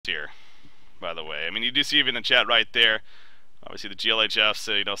here, by the way. I mean, you do see even in the chat right there, obviously the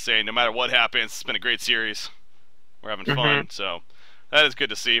GLHF, saying no matter what happens, it's been a great series. We're having fun, so that is good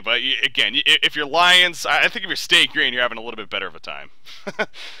to see. But again, if you're Lions, I think if you're Stay Green, you're having a little bit better of a time.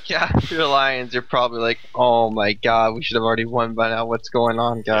 Yeah, if you're Lions, you're probably like, oh my god, we should have already won by now. What's going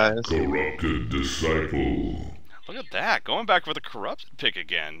on, guys? Corrupted disciple. Look at that, going back with a corrupted pick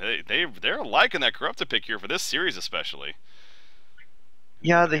again. They're liking that corrupted pick here for this series especially.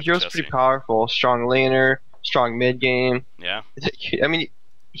 Yeah, the hero's pretty powerful. Strong laner, strong mid game. Yeah. I mean,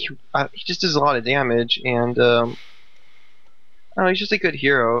 he just does a lot of damage, and I don't know, he's just a good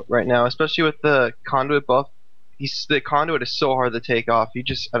hero right now, especially with the conduit buff. The conduit is so hard to take off. I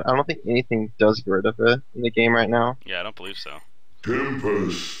don't think anything does get rid of it in the game right now. Yeah, I don't believe so.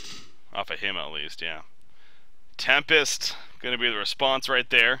 Tempest. Off of him at least, yeah. Tempest gonna be the response right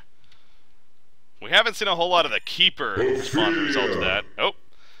there. We haven't seen a whole lot of the keeper respond as a result of that. Oh,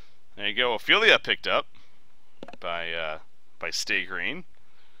 there you go. Ophelia picked up by Stay Green.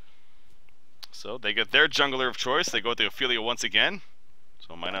 So they get their jungler of choice. They go with the Ophelia once again.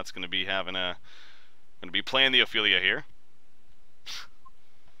 So Minot's going to be playing the Ophelia here.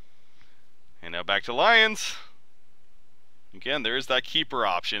 And now back to Lions. Again, there is that keeper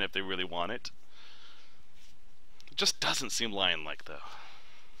option if they really want it. It just doesn't seem Lion-like though.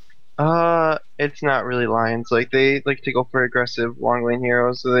 It's not really Lions. Like, they like to go for aggressive long lane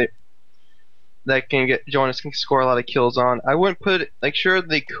heroes, so Jonas can score a lot of kills on. I wouldn't put it, like, sure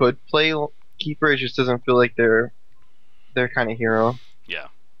they could play keeper, it just doesn't feel like they're their kind of hero. Yeah.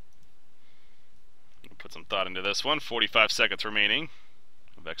 Put some thought into this one. 45 seconds remaining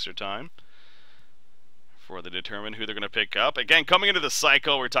of extra time before they determine who they're going to pick up. Again, coming into the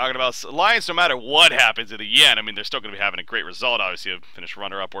cycle, we're talking about Lions, no matter what happens at the end, I mean, they're still going to be having a great result, obviously, finish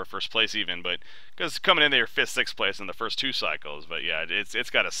runner-up or first place even, but because coming in there 5th, 6th place in the first 2 cycles. But yeah, it's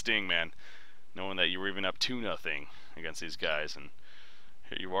got a sting, man, knowing that you were even up 2-0 against these guys, and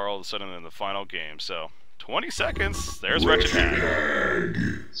here you are all of a sudden in the final game. So 20 seconds, there's Wretched Hag.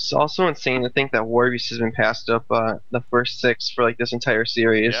 It's also insane to think that Warbeast has been passed up the first 6 for like this entire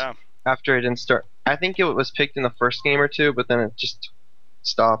series. Yeah. After it didn't start, I think it was picked in the first game or 2, but then it just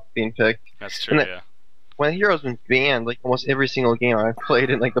stopped being picked. That's true, yeah. When the hero's been banned, like almost every single game I've played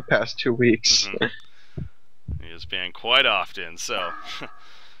in like the past 2 weeks. He is banned quite often, so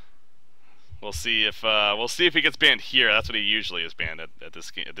we'll see if he gets banned here. That's what he usually is banned at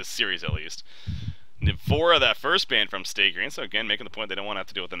this series at least. Nymphora, that first ban from Stay Green, so again making the point they don't want to have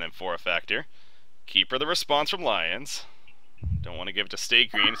to deal with the Nymphora factor. Keeper, the response from Lions. Don't want to give it to Stay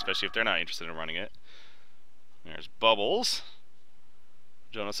Green, especially if they're not interested in running it. There's Bubbles.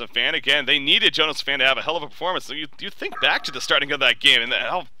 Jonas and Fan, again, they needed Jonas and Fan to have a hell of a performance. So you think back to the starting of that game and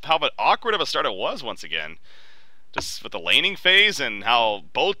how awkward of a start it was once again. Just with the laning phase and how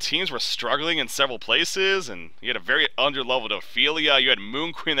both teams were struggling in several places, and you had a very under-leveled Ophelia. You had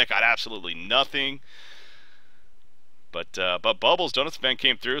Moon Queen that got absolutely nothing. But Bubbles, Jonas Fan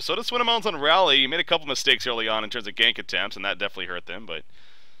came through. So did Swinamons on Rally. He made a couple mistakes early on in terms of gank attempts, and that definitely hurt them. But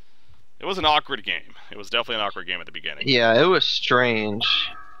it was an awkward game. It was definitely an awkward game at the beginning. Yeah, it was strange.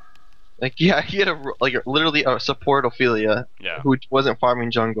 Like, yeah, he had literally a support Ophelia, who wasn't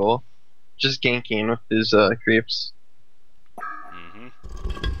farming jungle, just ganking with his creeps.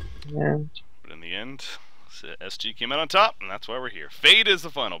 And but in the end, SG came out on top, and that's why we're here. Fade is the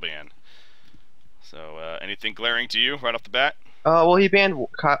final ban. So, anything glaring to you right off the bat? Well, he banned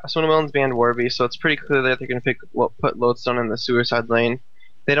Swinamelon's banned Warby, so it's pretty clear that they're going to put Lodestone in the suicide lane.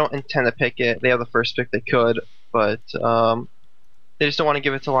 They don't intend to pick it. They have the first pick they could, but they just don't want to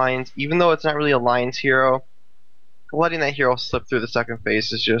give it to Lions, even though it's not really a Lions hero. Letting that hero slip through the second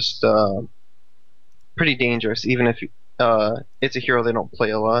phase is just pretty dangerous, even if it's a hero they don't play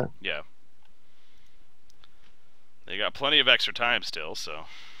a lot. Yeah. They got plenty of extra time still, so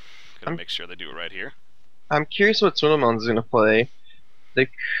gotta make sure they do it right here. I'm curious what Swinamelon's gonna play.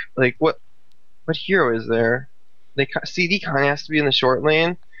 Like what hero is there? CD kind of has to be in the short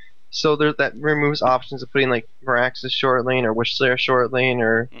lane, so that removes options of putting like Merax's short lane or Wishslayer short lane,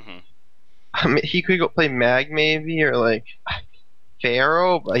 or he could go play Mag maybe, or like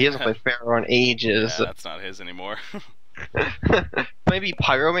Pharaoh, but he hasn't played Pharaoh in ages. Yeah, that's not his anymore. Maybe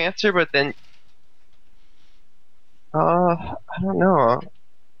Pyromancer, but then I don't know.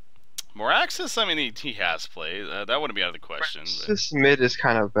 Moraxis, I mean, he has played. That wouldn't be out of the question. This mid is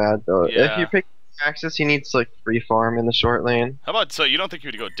kind of bad, though. Yeah. If you pick Moraxis, he needs, like, free farm in the short lane. How about, so you don't think you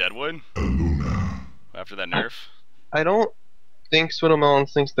would go Deadwood? After that nerf? I don't think Swinamelon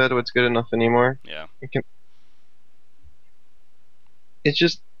thinks Deadwood's good enough anymore. Yeah. It's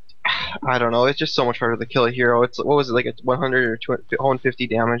just, I don't know. It's just so much harder to kill a hero. It's what was it like a 100 or 250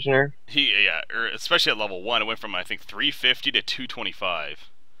 damage nerf? Yeah, especially at level 1, it went from I think 350 to 225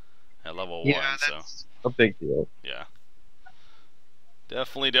 at level 1. Yeah, So that's a big deal. yeah,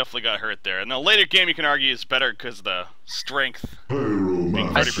 definitely got hurt there. And the later game, you can argue, is better because of the strength being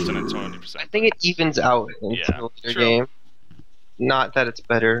 30% and I 20%. think it evens out in Yeah, the later true. game. Not that it's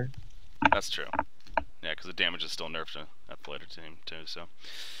better. That's true. Yeah, because the damage is still nerfed at the later team too. So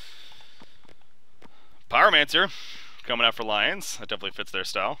Pyromancer coming out for Lions. That definitely fits their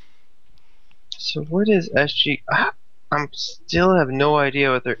style. So what is SG? I'm still have no idea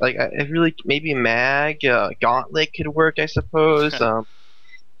what they're like. I really maybe Mag Gauntlet could work, I suppose. That'd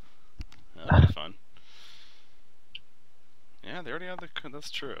be fun. Yeah, they already have the. That's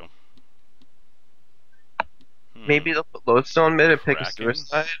true. Maybe they'll put Lodestone mid and pick a Kraken.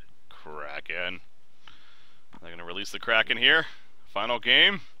 suicide. Kraken. They're gonna release the Kraken here. Final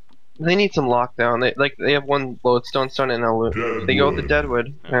game. They need some lockdown. They have one Lodestone stone and they go with the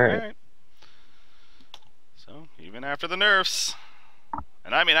Deadwood. All right. So even after the nerfs,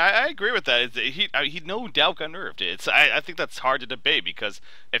 and I mean I agree with that. He no doubt got nerfed. I think that's hard to debate because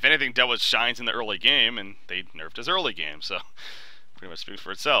if anything, Deadwood shines in the early game, and they nerfed his early game, so pretty much speaks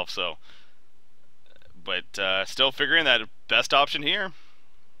for itself. So, but still figuring that best option here.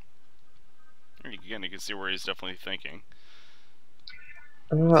 Again, you can see where he's definitely thinking.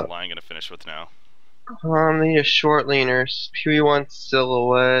 What's the line gonna finish with now? They need a short laner. Pewee wants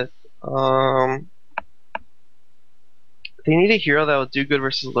Silhouette. They need a hero that will do good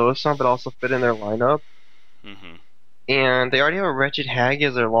versus Lodestone, but also fit in their lineup. And they already have a Wretched Hag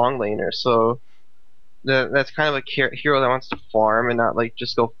as their long laner, so that's kind of a hero that wants to farm and not like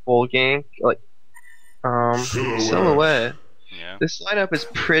just go full gank. Like Silhouette. Yeah. This lineup is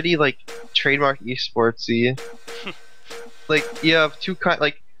pretty like trademark esportsy. Like you have two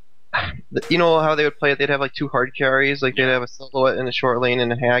like you know how they would play it? They'd have like two hard carries. Like they'd have a Silhouette in the short lane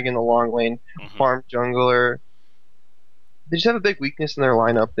and a Hag in the long lane. Farm jungler. They just have a big weakness in their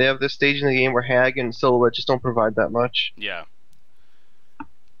lineup. They have this stage in the game where Hag and Silhouette just don't provide that much. Yeah.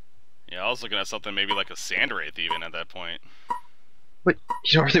 Yeah, I was looking at something maybe like a Sandwraith even at that point. But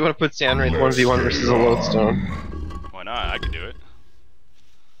you don't really want to put Sandwraith 1v1 versus a Lodestone. Why not? I could do it.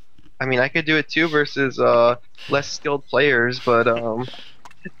 I mean, I could do it too versus less skilled players, but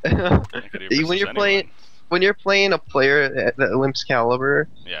when you're playing a player that limps caliber,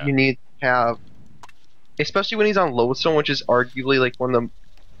 you need to have, especially when he's on Lodestone, which is arguably like one of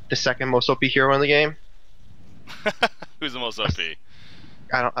the second most OP hero in the game. Who's the most OP?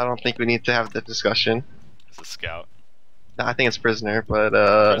 I don't think we need to have the discussion. It's a scout. No, I think it's Prisoner, but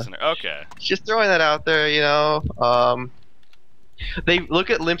Prisoner. Okay. Just throwing that out there, you know. They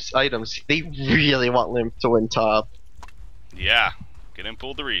look at Limp's items. They really want Limp to win top. Yeah. Get him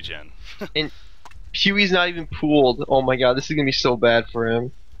pulled the regen. And Pewee's not even pooled. Oh my god, this is gonna be so bad for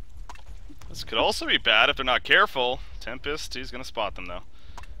him. This could also be bad if they're not careful. Tempest, he's gonna spot them though.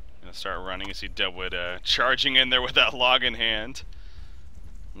 Gonna start running. You see Deadwood charging in there with that log in hand.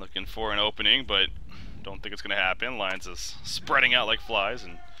 Looking for an opening, but don't think it's gonna happen. Lions is spreading out like flies,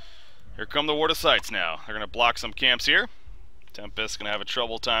 and here come the Ward of Sights now. They're gonna block some camps here. Tempest gonna have a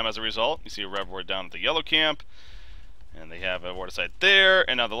trouble time as a result. You see a Rev Ward down at the yellow camp, and they have a Ward of Sight there,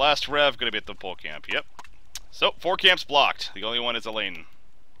 and now the last Rev gonna be at the pole camp. Yep. So 4 camps blocked. The only one is a lane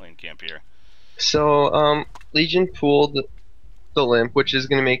camp here. So Legion pooled the Limp, which is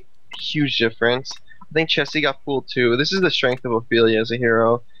gonna make a huge difference. I think Chessie got pooled too. This is the strength of Ophelia as a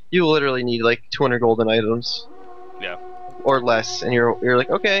hero. You literally need like 200 golden items. Yeah. Or less, and you're like,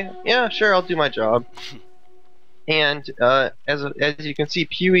 okay, yeah, sure, I'll do my job. And as you can see,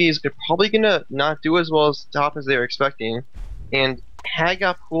 Pewee is probably gonna not do as well as top as they were expecting. And Hag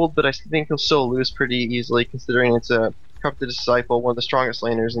got pulled, but I think he'll still lose pretty easily, considering it's a Corrupted Disciple, one of the strongest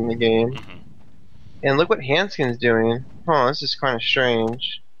laners in the game. And look what Hanskin's doing. Oh, this is kind of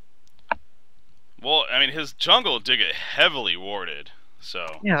strange. Well, I mean, his jungle did get heavily warded,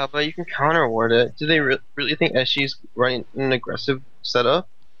 so... Yeah, but you can counter-ward it. Do they really think Eshi's running an aggressive setup?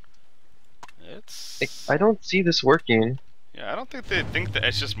 I don't see this working. Yeah, I don't think they think that.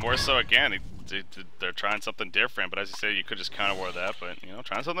 It's just more so, again, they're trying something different, but as you say, you could just counter-ward that, but, you know,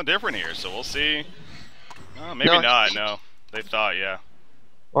 trying something different here, so we'll see. Oh, maybe not, no. They thought, yeah.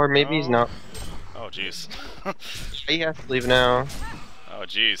 Or maybe he's not. Oh, jeez. He has to leave now. Oh,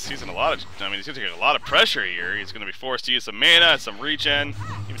 jeez. He's in a lot of... I mean, he's going to take a lot of pressure here. He's going to be forced to use some mana, some regen.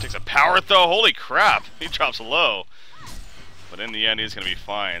 Even takes a power throw. Holy crap. He drops low. But in the end, he's going to be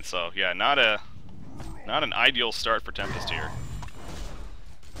fine. So, yeah, not an ideal start for Tempest here.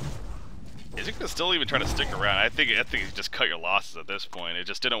 Is he gonna still even try to stick around? I think you just cut your losses at this point. It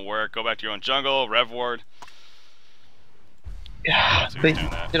just didn't work. Go back to your own jungle, Rev Ward. Yeah, So they, he's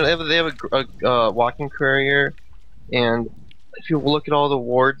doing that. they have a walking courier, and if you look at all the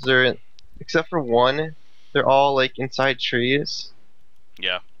wards, except for one, they're all like inside trees.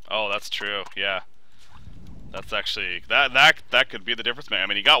 Yeah. Oh, that's true. Yeah. That's actually that could be the difference, man. I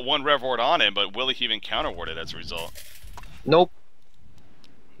mean, he got one Rev Ward on him, but will he even counter ward it as a result? Nope.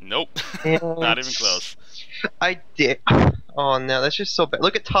 Nope. And Not even close. I did. Oh no, that's just so bad.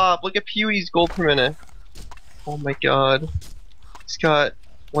 Look at top. Look at Pewie's gold per minute. Oh my god. He's got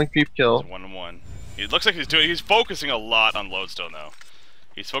one creep kill. 1-1. It looks like he's focusing a lot on Lodestone though.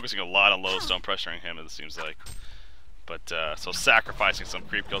 He's focusing a lot on Lodestone, pressuring him, it seems like. But so sacrificing some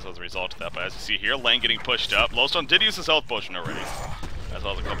creep kills as a result of that. But as you see here, lane getting pushed up. Lodestone did use his health potion already, as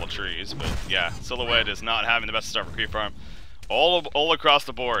well as a couple of trees. But yeah, Silhouette is not having the best start for creep farm. All across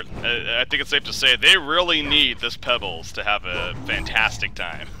the board. I think it's safe to say they really need this Pebbles to have a fantastic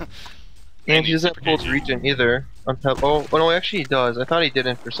time. And he doesn't hold regen either on Pebble. Oh no, actually he does. I thought he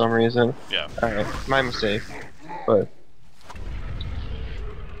didn't for some reason. Yeah. Alright, my mistake. But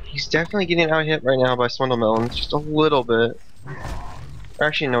he's definitely getting out hit right now by Swindle Melons, just a little bit.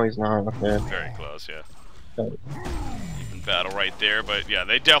 Actually, no, he's not. Okay. Very close, yeah. Okay. Even battle right there, but yeah,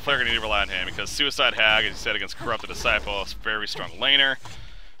 they definitely are going to need to rely on him because Suicide Hag, as you said, against Corrupted Disciple, is a very strong laner.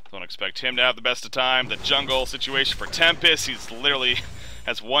 Don't expect him to have the best of time. The jungle situation for Tempest, he's literally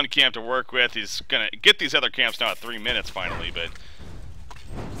has one camp to work with. He's going to get these other camps now at 3 minutes finally, but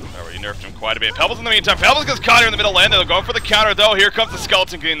already nerfed him quite a bit. Pebbles in the meantime. Pebbles gets caught here in the middle lane. They'll go for the counter though. Here comes the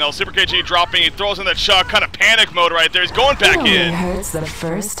Skeleton King though. Super KG dropping. He throws in that shot. Kind of panic mode right there. He's going back in. Hurts the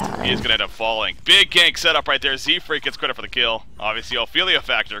first time. He's going to end up falling. Big gank setup right there. Z-Freak gets credit for the kill. Obviously, Ophelia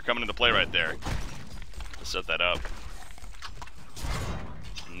factor coming into play right there to set that up.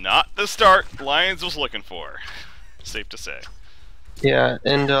 Not the start Lions was looking for. Safe to say. Yeah,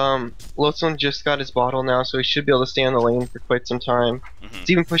 and Lodestone just got his bottle now, so he should be able to stay on the lane for quite some time.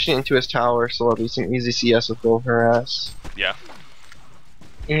 He's even pushing it into his tower, so there'll be some easy CS with Bull Harass. Yeah.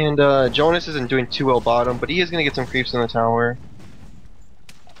 And Jonas isn't doing too well bottom, but he is going to get some creeps in the tower.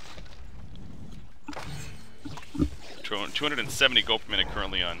 270 gold per minute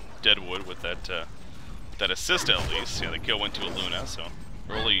currently on Deadwood with that assist at least. Yeah, the kill went to Aluna, so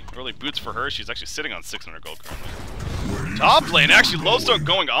early boots for her. She's actually sitting on 600 gold currently. Top lane, actually Lodestone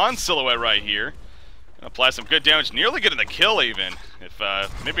going on Silhouette right here. Gonna apply some good damage, nearly getting the kill even. If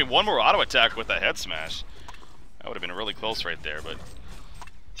maybe one more auto attack with that head smash. That would have been really close right there, but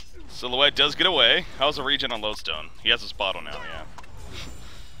Silhouette does get away. How's the regen on Lodestone? He has his bottle now,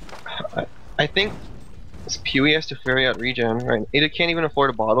 yeah. I think Pewee has to ferry out regen, right? He can't even afford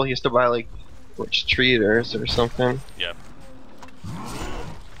a bottle. He has to buy like which treaters or something. Yep.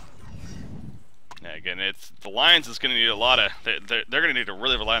 Yeah, again, it's the Lions is going to need a lot of. They're going to need to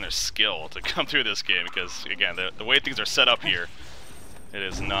really rely on their skill to come through this game because again, the way things are set up here, it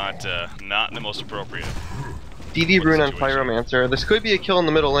is not the most appropriate. DD Rune on Pyromancer. This could be a kill in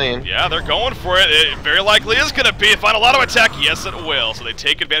the middle lane. Yeah, they're going for it. It very likely is going to be. Final auto attack. Yes, it will. So they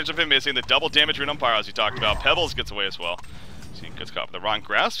take advantage of him missing the double damage Rune on Pyro as you talked about. Pebbles gets away as well. So he gets caught with the wrong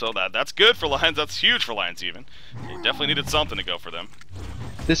grasp. So that's good for Lions. That's huge for Lions even. They definitely needed something to go for them.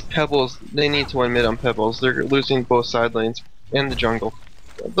 This Pebbles, they need to win mid on Pebbles. They're losing both side lanes and the jungle.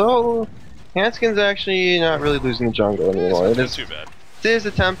 Though Hanskin's actually not really losing the jungle anymore. It's not too bad. There's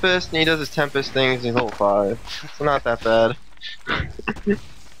a Tempest, and he does his Tempest things, and he's level 5. So not that bad.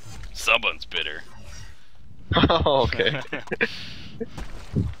 Someone's bitter. Oh, okay.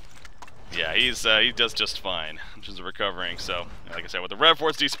 Yeah, he does just fine in terms of recovering. So, like I said, with the Rev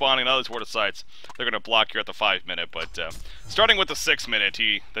Wards despawning and all these ward sites, they're going to block here at the 5 minute. But starting with the 6 minute,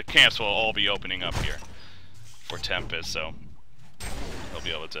 the camps will all be opening up here for Tempest. So they'll be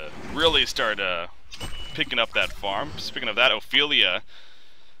able to really start picking up that farm. Speaking of that, Ophelia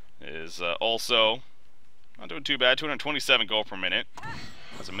is also not doing too bad. 227 gold per minute.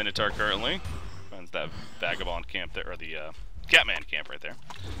 Has a Minotaur currently. Finds that Vagabond camp there, or the Catman camp right there.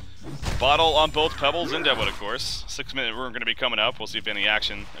 Bottle on both Pebbles and Deadwood, of course. 6 minute rune going to be coming up. We'll see if any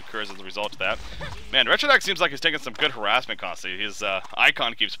action occurs as a result of that. Man, Retrodax seems like he's taking some good harassment constantly. His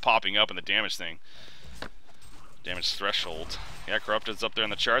icon keeps popping up in the damage thing. Damage threshold. Yeah, Corrupted's up there in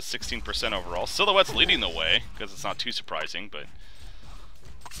the charts, 16% overall. Silhouette's leading the way, because it's not too surprising, but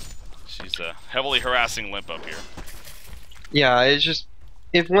she's heavily harassing Limp up here. Yeah, it's just,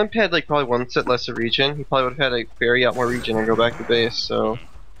 if Limp had like probably one set less of regen, he probably would have had to ferry out more regen and go back to base, so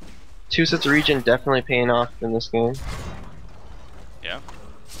 2 sets of regen definitely paying off in this game. Yeah.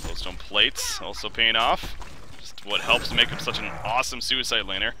 Glowstone plates also paying off. Just what helps make him such an awesome suicide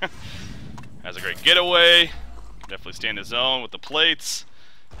laner. Has a great getaway. Can definitely stay in his zone with the plates.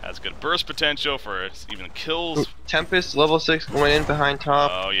 Has good burst potential for even kills. Tempest, level 6, going in behind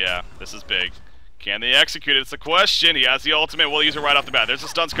top. Oh yeah, this is big. Can they execute it? It's the question. He has the ultimate. We'll use it right off the bat. There's the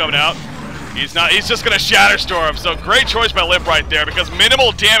stunts coming out. He's not. He's just gonna Shatterstorm. So great choice by Limp right there because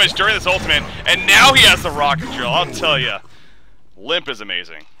minimal damage during this ultimate, and now he has the rocket drill. I'll tell you, Limp is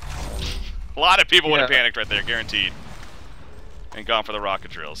amazing. A lot of people would have panicked right there, guaranteed, and gone for the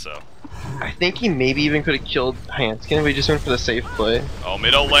rocket drill. So I think he maybe even could have killed Hanskin if he just went for the safe play. oh,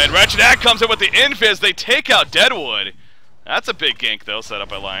 middle lane. Wretched Act comes in with the invis. They take out Deadwood. That's a big gank though, set up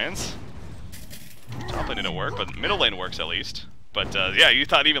by Lions. Top lane didn't work, but middle lane works at least. But yeah, you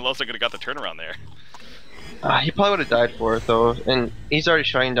thought even Losa could have got the turnaround there. He probably would have died for it though, and he's already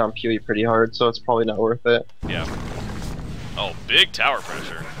shutting down Pewee pretty hard, so it's probably not worth it. Yeah. Oh, big tower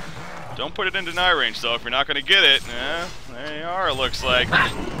pressure. Don't put it in deny range though if you're not going to get it. There you are, it looks like.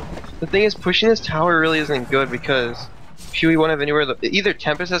 The thing is, pushing this tower really isn't good because Pewee won't have anywhere. Either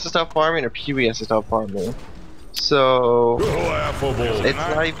Tempest has to stop farming or Pewee has to stop farming. So it's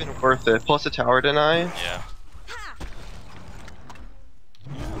not even worth it. Plus a tower deny. Yeah.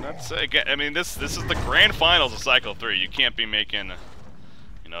 That's again. I mean, this is the grand finals of Cycle 3. You can't be making,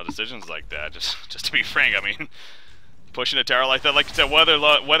 decisions like that. Just to be frank, I mean, pushing a tower like that, like you said, whether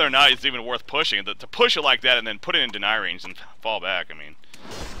or not it's even worth pushing, to push it like that and then put it in deny range and fall back. I mean,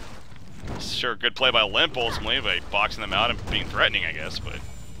 sure, good play by Limp ultimately by boxing them out and being threatening, I guess, but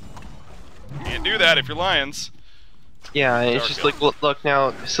you can't do that if you're Lions. Yeah, it's just like look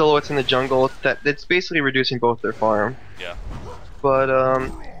now, Silhouette's in the jungle. It's basically reducing both their farm. Yeah.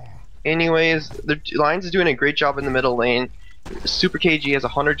 But anyways, the Lions is doing a great job in the middle lane. Super KG has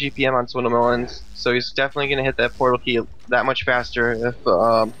 100 GPM on Swindlemelons, so he's definitely gonna hit that portal key that much faster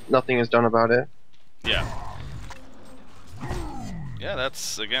if nothing is done about it. Yeah. Yeah,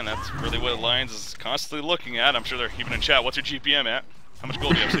 that's really what Lions is constantly looking at. I'm sure they're even in chat. What's your GPM at? How much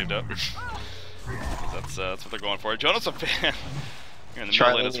gold do you have saved up? That's what they're going for. Jonas a fan. Here in the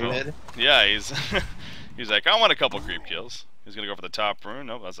middle lane as well. Yeah, he's he's like, I want a couple creep kills. He's gonna go for the top rune.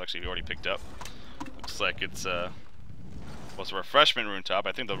 Nope, that's actually already picked up. Looks like it's was a refreshment rune top.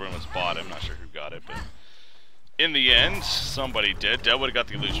 I think the rune was bought. I'm not sure who got it, but in the end, somebody did. Deadwood got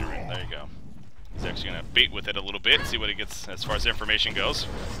the illusion rune. There you go. He's actually gonna bait with it a little bit, see what he gets as far as information goes.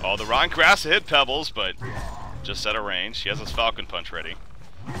 Oh, the wrong grass hit Pebbles, but just out of range. He has his Falcon Punch ready.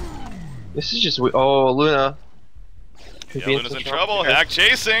 This is just Luna. Yeah, Luna's in trouble. Hack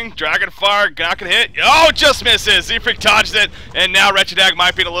chasing. Dragonfire not gonna hit. Oh, just misses. Zephric dodged it, and now Wretched Hag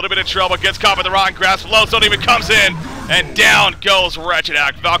might be in a little bit of trouble. Gets caught by the rotten grass. Lowstone even comes in, and down goes Wretched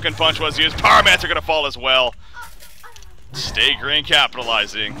Hag. Falcon Punch was used. Pyromancer gonna fall as well. Stay Green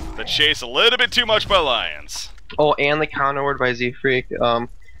capitalizing. The chase a little bit too much by Lions. Oh, and the counter ward by Zephric.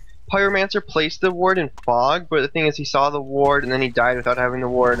 Pyromancer placed the ward in Fog, but the thing is he saw the ward and then he died without having the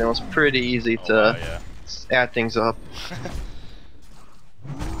ward, and it was pretty easy to add things up.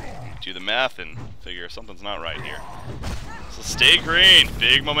 Do the math and figure something's not right here. So Stay Green,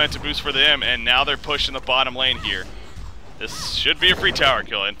 big momentum boost for them, and now they're pushing the bottom lane here. This should be a free tower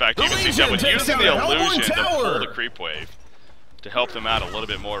kill. In fact, you can see Deadwood using the illusion to pull the creep wave to help them out a little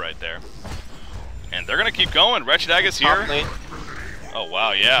bit more right there. And they're gonna keep going. Wretched Hag is here. Oh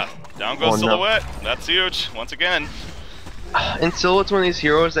wow, yeah. Down goes Silhouette. No. That's huge, once again. And Silhouette's one of these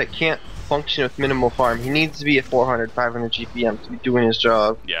heroes that can't function with minimal farm. He needs to be at 400, 500 GPM to be doing his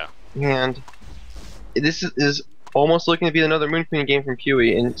job. Yeah. And this is almost looking to be another Moon Queen game from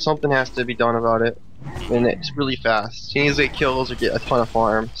Pewee, and something has to be done about it. And it's really fast. He needs to get kills or get a ton of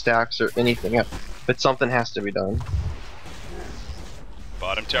farm, stacks, or anything. But something has to be done.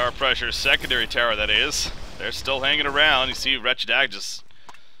 Bottom tower pressure, secondary tower that is. They're still hanging around. You see Wretched Hag just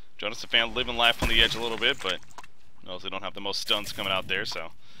Jonas the fan living life on the edge a little bit, but knows they don't have the most stuns coming out there, so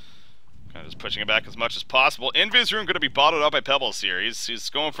kind of just pushing it back as much as possible. Invis Rune going to be bottled up by Pebbles here.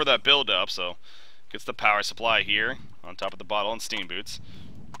 He's going for that build up, so gets the power supply here on top of the bottle and steam boots.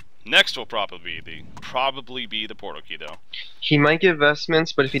 Next will probably be the portal key though. He might give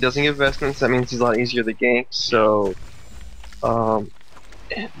vestments, but if he doesn't give vestments, that means he's a lot easier to gank. So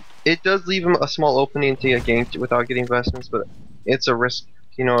it does leave him a small opening to get ganked without getting vestments, but it's a risk.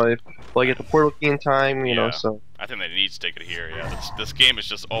 If I get the portal key in time, you know, so. I think they need to take it here, yeah. This game is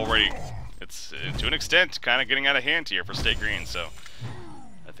just already, it's to an extent kind of getting out of hand here for Stay Green, so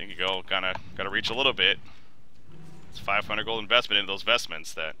I think you got to reach a little bit. It's 500 gold investment into those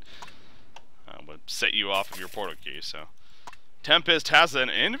vestments that would set you off of your portal key, so. Tempest has an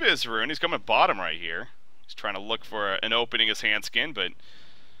Invis Rune. He's coming bottom right here. He's trying to look for an opening as Handskin, but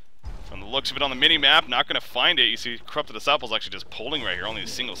from the looks of it on the mini-map, not going to find it. You see Corrupted Disciple's actually just pulling right here, only a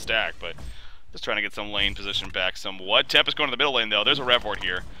single stack, but Just trying to get some lane position back somewhat. Tempest going to the middle lane, though. There's a Revort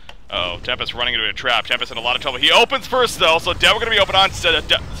here. Oh, Tempest running into a trap. Tempest in a lot of trouble. He opens first, though, so Devil going to be open on...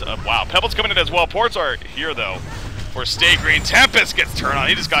 wow, Pebble's coming in as well. Ports are here, though, for Stay Green. Tempest gets turned on.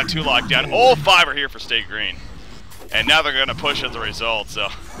 He just got 2 locked down. All 5 are here for Stay Green. And now they're going to push as a result, so...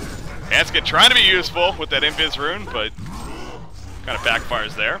 Anskin trying to be useful with that Invis rune, but kind of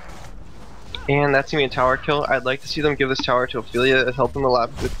backfires there. And that's going to be a tower kill. I'd like to see them give this tower to Ophelia and help him a lot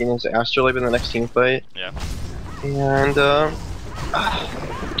with getting his Astrolabe in the next team fight. Yeah. And,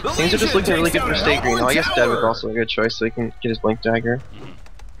 things are just looking really good for Stay Green. Oh, I guess Deadwood's also a good choice so he can get his Blink Dagger.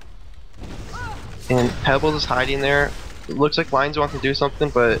 And Pebbles is hiding there. It looks like Lions want to do something,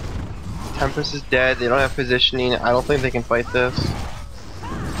 but Tempest is dead. They don't have positioning. I don't think they can fight this.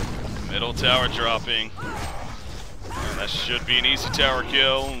 Middle tower dropping. And that should be an easy tower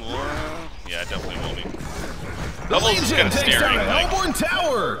kill. Yeah, it definitely will be. Pebbles is kind of staring like,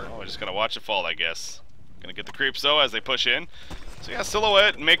 tower. oh, we're just gonna watch it fall, I guess. Gonna get the creeps though as they push in. So yeah,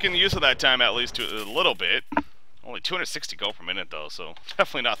 Silhouette making use of that time at least to a little bit. Only 260 gold per minute though, so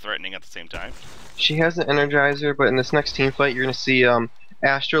definitely not threatening at the same time. She has an Energizer, but in this next team fight, you're gonna see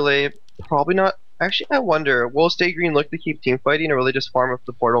Astrolabe. Probably not. Actually, I wonder, will Stay Green look to keep team fighting, or will they just farm up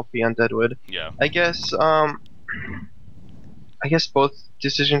the portal fee on Deadwood? Yeah. I guess both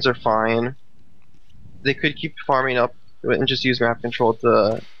decisions are fine. They could keep farming up and just use map control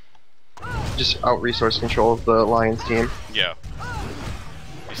to just out-resource control of the Lions team. Yeah.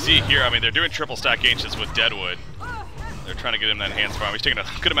 You see here, I mean, they're doing triple stack ancients with Deadwood. They're trying to get him that enhanced farm. He's taking a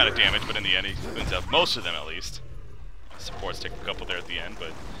good amount of damage, but in the end, he cleans up most of them at least. Supports take a couple there at the end,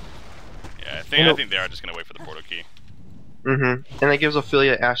 but yeah, I think they are just gonna wait for the portal key. And that gives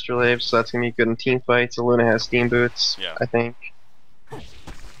Ophelia Astrolabe, so that's gonna be good in team fights. Luna has Steam Boots, Yeah. I think.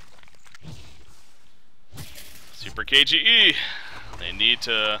 Super KGE. They need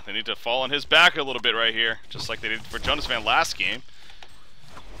to fall on his back a little bit right here, just like they did for Jonas Van last game.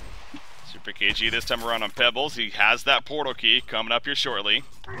 Super KG this time around on Pebbles. He has that portal key coming up here shortly.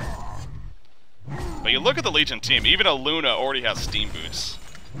 But you look at the Legion team, even a Luna already has Steam Boots.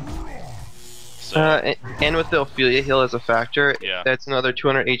 So, And with the Ophelia heal as a factor, Yeah. that's another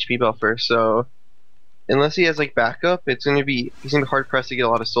 200 HP buffer, so unless he has like backup, he's gonna be hard pressed to get a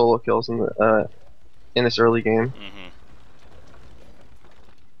lot of solo kills in this early game.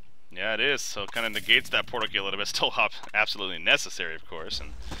 yeah, it is. So it kind of negates that portal key a little bit. Still absolutely necessary, of course,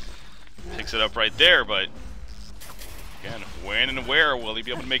 and picks it up right there, but again, when and where will he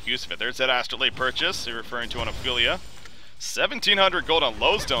be able to make use of it? There's that Astrolabe purchase you're referring to on Ophelia. 1,700 gold on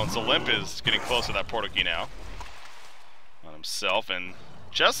Lowstone, so Limp is getting close to that portal key now on himself, and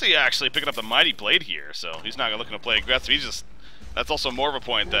Jesse actually picking up the Mighty Blade here, so he's not looking to play aggressive. He's just, that's also more of a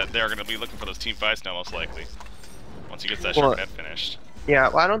point that they're going to be looking for those team fights now, most likely, once he gets that Shark Head finished. Yeah,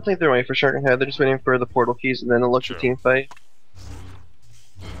 well, I don't think they're waiting for Shark Head. They're just waiting for the portal keys and then they'll look to team fight.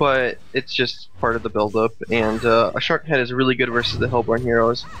 But it's just part of the build-up, and a Shark Head is really good versus the Hellborn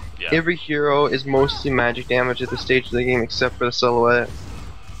heroes. Yeah. Every hero is mostly magic damage at this stage of the game except for the Silhouette.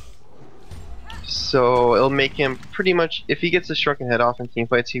 So it'll make him pretty much, if he gets the Shark Head off in team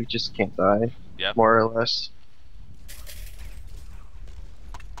fights, he just can't die. Yep. More or less.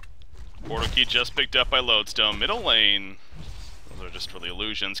 Portal key just picked up by Lodestone. Middle lane, those are just really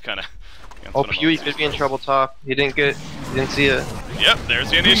illusions, kind of. Oh, Pewee could be in trouble top. He didn't see it. Yep,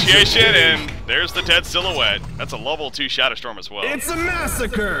 there's the initiation, and there's the dead Silhouette. That's a level 2 Shadow Storm as well. It's a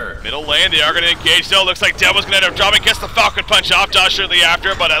massacre. Middle lane, they are going to engage though. Looks like Devil's going to end up dropping. Gets the Falcon Punch off Josh shortly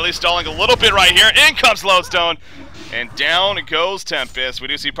after, but at least stalling a little bit right here. In comes Lodestone, and down goes Tempest. We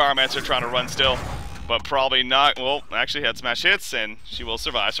do see Pyromancer trying to run still, but probably not. Well, actually had smash hits, and she will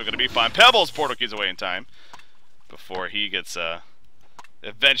survive, so we're going to be fine. Pebbles portal keys away in time before he gets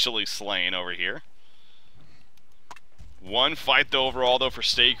eventually slain over here. One fight though overall though for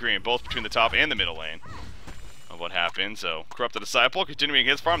Stay Green, both between the top and the middle lane of what happened. So Corrupted Disciple continuing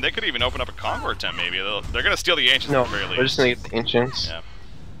his farm. They could even open up a Conquer attempt maybe. They're going to steal the Ancients No, at the very least. they're just going to get the Ancients. Yeah.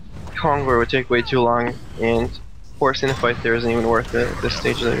 Conquer would take way too long, and forcing a fight there isn't even worth it at this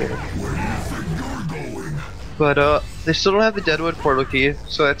stage of the game. But they still don't have the Deadwood portal key,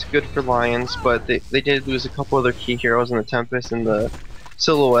 so that's good for Lions, but they did lose a couple other key heroes in the Tempest and the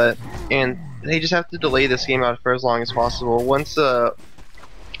Silhouette, and they just have to delay this game out for as long as possible. Once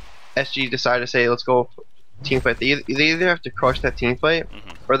SG decide to say, let's go team fight, they either have to crush that team fight,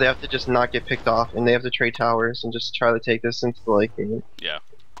 or they have to just not get picked off, and they have to trade towers and just try to take this into the late game. Yeah.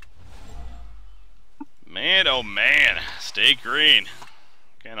 Man, oh man, Stay Green.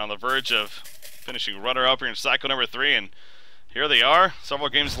 Again, on the verge of finishing runner-up here in cycle number 3, and here they are, several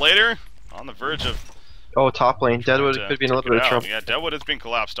games later, on the verge of Oh, top lane. Deadwood To could be in a take little bit it of out. trouble. Yeah, Deadwood has been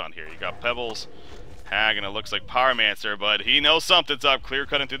collapsed on here. You got Pebbles, Hag, and it looks like Pyromancer, but he knows something's up, clear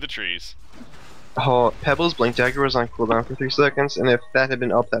cutting through the trees. Oh, Pebbles' Blink Dagger was on cooldown for 3 seconds, and if that had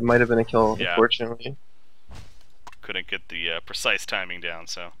been up, that might have been a kill, Yeah. unfortunately. Couldn't get the precise timing down,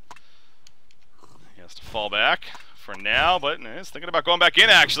 so he has to fall back for now, but he's thinking about going back in,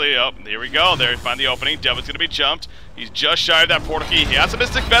 actually. Oh, here we go. There, find the opening. Devin's going to be jumped. He's just shy of that portal key. He has some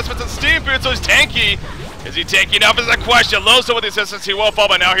Mystic Vestments and Steam Boots, so he's tanky. Is he tanky enough is the question. Lowstone with the assistance, he won't fall,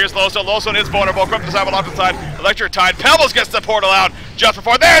 but now here's Lowstone. Lowstone is vulnerable. Corrupt the side, off the side. Electric Tide. Pebbles gets the portal out just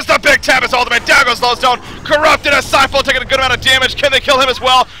before. There's the big Tempest ultimate. Down goes Lowstone. Corrupted a Cypher, taking a good amount of damage. Can they kill him as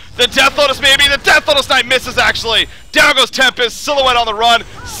well? The Death Lotus maybe. The Death Lotus Knight misses, actually. Down goes Tempest. Silhouette on the run.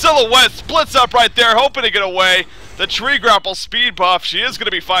 Silhouette splits up right there, hoping to get away. The tree grapple speed buff. She is going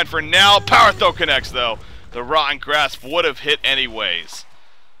to be fine for now. Power Throw connects, though. The Rotten Grasp would have hit anyways.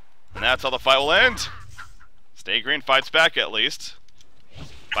 And that's how the fight will end. Stay Green fights back, at least.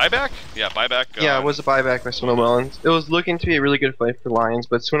 Buyback? Yeah, buyback. Yeah, it was a buyback by Swindlemelons. It was looking to be a really good fight for Lions,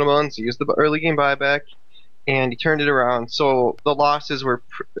 but Swindlemelons used the early game buyback, and he turned it around. So the losses were...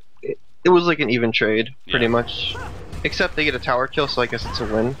 It was like an even trade, pretty much. Except they get a tower kill, so I guess it's a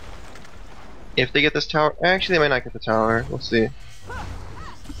win. If they get this tower... Actually, they might not get the tower. We'll see. Do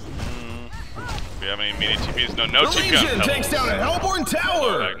we have any mini TPs? No, no The TP Legion on takes down a Hellborn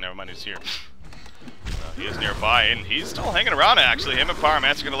Tower! Oh, never mind, he's here. He is nearby, and he's still hanging around, actually. Him and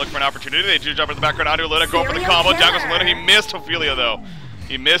Pyromancer are going to look for an opportunity. They do jump in the background onto Luna, go for the combo. Down goes Luna. He missed Ophelia, though.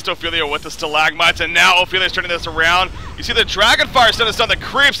 He missed Ophelia with the stalagmites, and now Ophelia's turning this around. You see the Dragonfire set us on the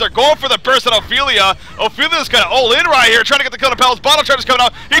creeps. They're going for the burst on Ophelia. Ophelia's kind of all in right here, trying to get the kill on Pebbles. Bottle Charger's coming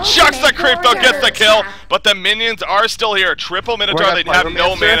out. He chucks the creep, though, gets the kill. But the minions are still here. Triple Minotaur. They have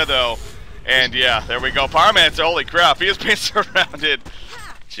no mana, though. And yeah, there we go. Pyromancer, holy crap. He is being surrounded.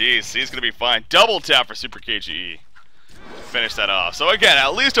 Jeez, he's going to be fine. Double tap for Super KGE. Finish that off. So again,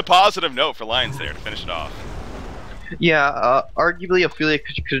 at least a positive note for Lions there to finish it off. Yeah, arguably Ophelia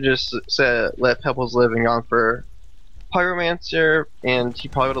could just said, let Pebbles live and gone for Pyromancer, and he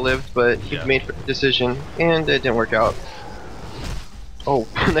probably would have lived, but he made a decision, and it didn't work out. Oh,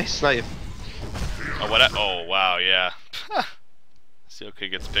 nice snipe. Oh, what? Oh, wow, yeah. COK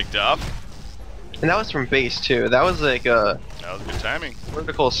gets picked up. And that was from base, too. That was like a... That was good timing.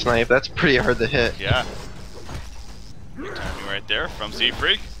 Vertical snipe. That's pretty hard to hit. Yeah. Good timing right there from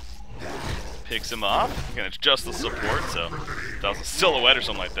Z-Freak. Picks him off. Gonna adjust the support, so that was a silhouette or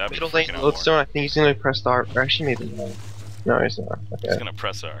something like that. Middle lane Lodestone, I think he's gonna press the R. Actually, maybe not. No, he's not. Okay. He's gonna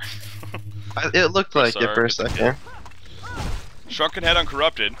press R. It looked like it for a second. Shrunken Head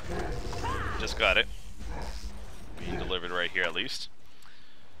Uncorrupted. Just got it. Being delivered right here at least.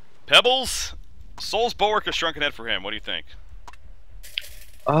 Pebbles. Soul's Bulwark or Shrunken Head for him. What do you think?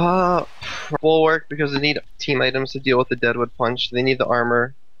 Bulwark, because they need team items to deal with the Deadwood Punch. They need the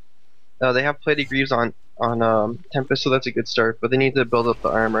armor. They have Plated Greaves on Tempest, so that's a good start, but they need to build up the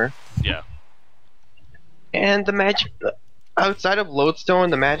armor. Yeah. And the magic... outside of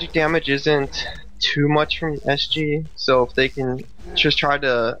Lodestone, the magic damage isn't too much from SG, so if they can just try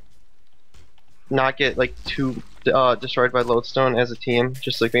to not get like too destroyed by Lodestone as a team,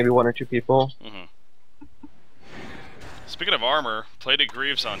 just like maybe 1 or 2 people. Speaking of armor, Plated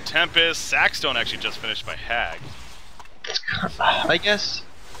Greaves on Tempest. Sackstone actually just finished by Hag. I guess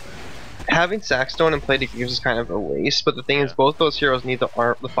having Sackstone and Plated Greaves is kind of a waste, but the thing is, both those heroes need the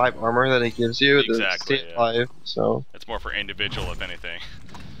 5 armor that it gives you to stay alive. So it's more for individual, if anything.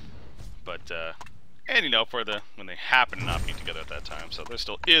 But and you know, for the when they happen to not be together at that time, so there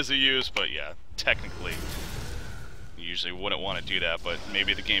still is a use. But yeah, technically, you usually wouldn't want to do that. But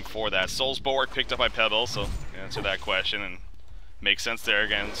maybe the game for that. Soul's Bulwark picked up by Pebble, so answer that question and makes sense there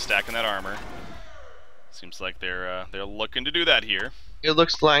again, stacking that armor. Seems like they're looking to do that here. It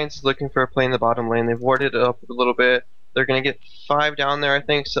looks Lions is looking for a play in the bottom lane. They've warded it up a little bit. They're gonna get 5 down there, I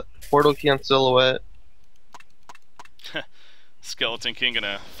think. So, portal key on Silhouette. Skeleton King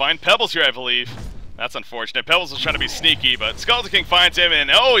gonna find Pebbles here, I believe. That's unfortunate. Pebbles was trying to be sneaky, but Skeleton King finds him,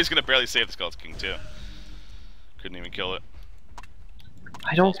 and oh, he's gonna barely save the Skeleton King too. Couldn't even kill it.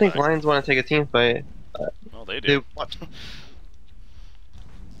 I don't think Lions want to take a team fight. Well, they do.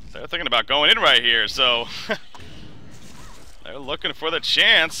 They're thinking about going in right here, so they're looking for the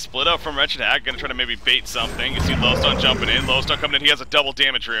chance. Split up from Wretched Hag, gonna try to maybe bait something. You see Lowstone jumping in. Lowstone coming in. He has a double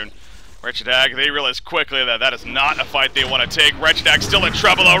damage rune. Wretched Hag, they realize quickly that that is not a fight they want to take. Wretched Hag still in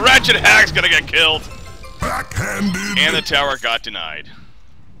trouble, though. Wretched Hag's gonna get killed. Backhanded. And the tower got denied.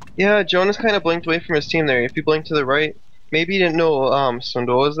 Yeah, Jonas kind of blinked away from his team there. If you blink to the right, maybe you didn't know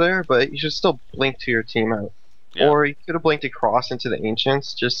Swindle was there, but you should still blink to your team out. Yeah. Or you could have blinked across into the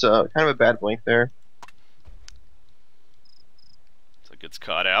Ancients. Just kind of a bad blink there. gets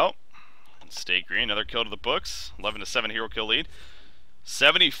caught out. And Stay Green, another kill to the books. 11-7 hero kill lead.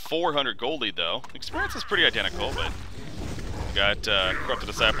 7,400 gold lead though. Experience is pretty identical, but got Corrupted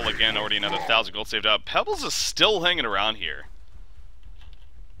Disciple again, already another 1,000 gold saved up. Pebbles is still hanging around here.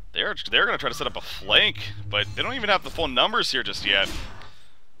 They're going to try to set up a flank, but they don't even have the full numbers here just yet.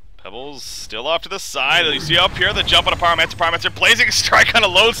 Pebbles still off to the side. You see up here the jump on a Pyromancer. Pyromancer blazing strike on a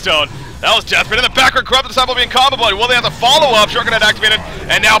Lodestone. That was desperate. In the background, Corrupted Disciple being comboed. Will they have the follow-up? Shotgun activated,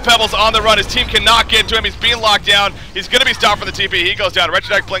 and now Pebbles on the run. His team cannot get to him. He's being locked down. He's going to be stopped from the TP. He goes down.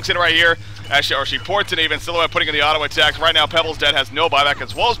 Wretched Act blinks in right here. Actually, or she ports it even. Silhouette putting in the auto attacks. Right now, Pebbles dead, has no buyback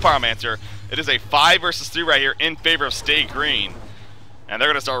as well as Pyromancer. It is a 5 versus 3 right here in favor of Stay Green. And they're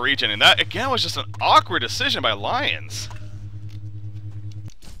going to start reaching. And that, again, was just an awkward decision by Lions.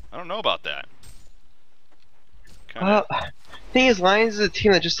 I don't know about that. Thing is, Lions is a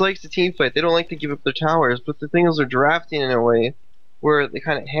team that just likes to team fight. They don't like to give up their towers. But the thing is, they're drafting in a way where they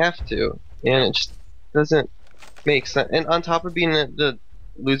kind of have to. And it just doesn't make sense. And on top of being the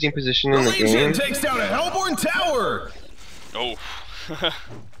losing position in the game. Takes down a Hellborn tower. Oh.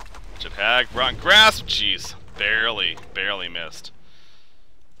 Richard Hag, Bron Grasp. Jeez. Barely missed.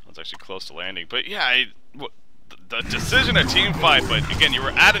 That was actually close to landing. But yeah, the decision to team fight, but again, you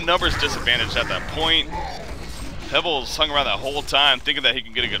were at a numbers disadvantage at that point. Pebbles hung around that whole time thinking that he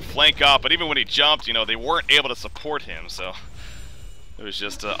can get a good flank off, but even when he jumped, you know, they weren't able to support him, so it was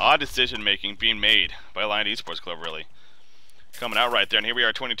just odd decision making being made by Lion Esports Club, really. Coming out right there, and here we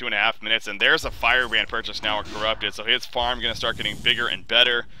are 22.5 minutes, and there's a Firebrand purchase now Corrupted, so his farm going to start getting bigger and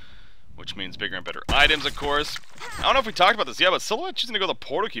better, which means bigger and better items, of course. I don't know if we talked about this yet, but Silhouette choosing to go the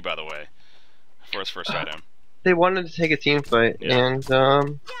Portal Key, by the way, for his first item. They wanted to take a team fight, and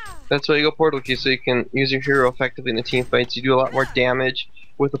that's why you go Portal Key, so you can use your hero effectively in the team fights. You do a lot more damage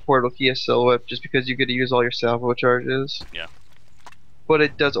with the Portal Key as Silhouette, just because you get to use all your salvo charges. Yeah. But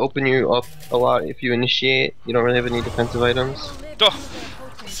it does open you up a lot if you initiate. You don't really have any defensive items. Oh,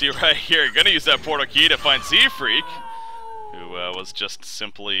 see right here, you're gonna use that Portal Key to find Z-Freak, who was just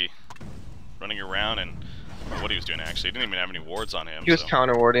simply running around and what he was doing actually. He didn't even have any wards on him. He was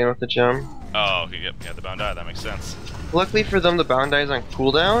counter warding with the gem. Oh, yep, yeah, the bound eye, that makes sense. Luckily for them, the bound eye is on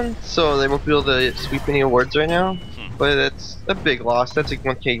cooldown, so they won't be able to sweep any awards right now. But that's a big loss. That's a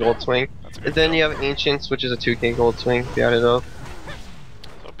 1k gold swing. And then you have Ancients, which is a 2k gold swing if you add it up.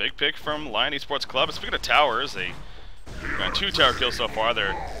 So big pick from Lion Esports Club. Speaking of towers, they've got 2 tower kills so far.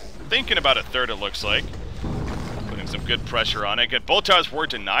 They're thinking about a third, it looks like. Putting some good pressure on it. Again, both towers were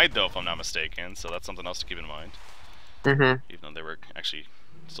denied, though, if I'm not mistaken, so that's something else to keep in mind. Even though they were actually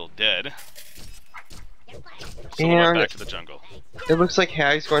still dead. So and back to the jungle. It looks like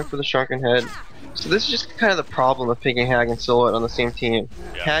Hag's going for the Shrunken Head. So this is just kind of the problem of picking Hag and Silhouette on the same team.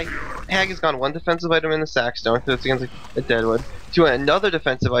 Yeah. Hag has gone one defensive item in the Sackstone, because it's against a Deadwood, to another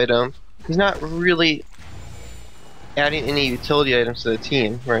defensive item. He's not really adding any utility items to the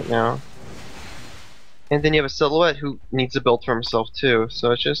team right now. And then you have a Silhouette who needs to build for himself too.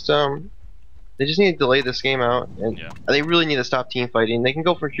 So it's just they just need to delay this game out, and they really need to stop team fighting. They can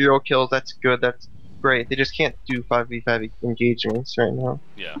go for hero kills, that's good, that's great. They just can't do 5v5 engagements right now.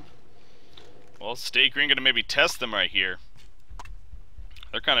 Yeah. Well, Stay Green gonna maybe test them right here.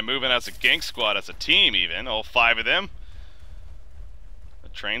 They're kind of moving as a gank squad, as a team even, all 5 of them. The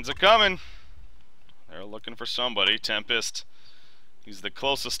trains are coming. They're looking for somebody. Tempest, he's the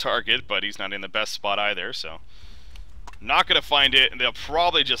closest target, but he's not in the best spot either, so not gonna find it, and they'll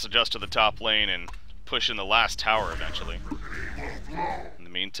probably just adjust to the top lane and push in the last tower eventually. In the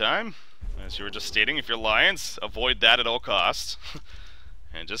meantime, as you were just stating, if you're Lions, avoid that at all costs.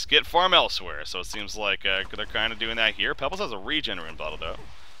 And just get farm elsewhere. So it seems like they're kind of doing that here. Pebbles has a regen rune bottled up.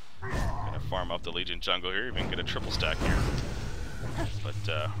 Gonna farm up the Legion jungle here, even get a triple stack here.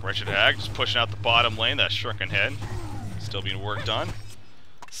 But Wretched Hag just pushing out the bottom lane, that Shrunken Head. Still being worked on.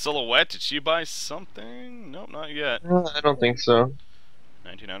 Silhouette, did she buy something? Nope, not yet. I don't think so.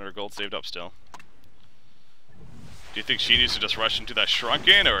 1900 gold saved up still. Do you think she needs to just rush into that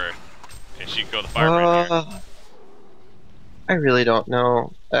Shrunken, or can she go the Firebrand here? I really don't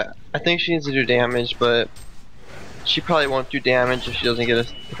know. I think she needs to do damage, but she probably won't do damage if she doesn't get a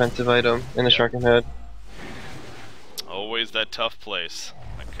defensive item in the Shrunken Head. Always that tough place.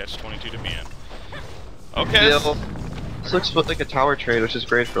 That catch-22 to be in. Okay. This looks like a tower trade, which is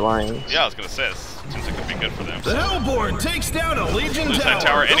great for Lions. Yeah, I was gonna say, this seems like it'd be good for them. The Hellborn takes down a Legion lose tower. that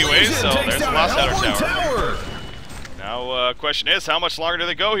tower anyways, so there's the last Hellborn tower. Now, question is, how much longer do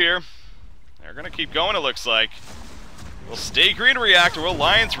they go here? They're gonna keep going, it looks like. Will Stay Green react, or will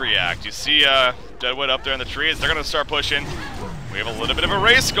Lions react? You see Deadwood up there in the trees. They're gonna start pushing. We have a little bit of a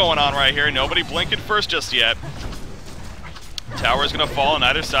race going on right here. Nobody blinking first just yet. Tower's gonna fall on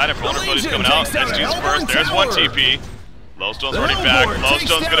either side, and vulnerability's coming out. S2's first. There's one TP. Lowstone's already back.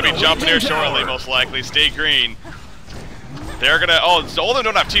 Lowstone's gonna be jumping here shortly, most likely. Stay green. They're gonna. Oh, Zolan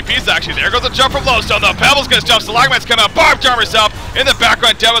don't have TPs actually. There goes a jump from Lowstone. The Pebbles gonna jump. Stalagmite's coming out. Barb Charmer's up. In the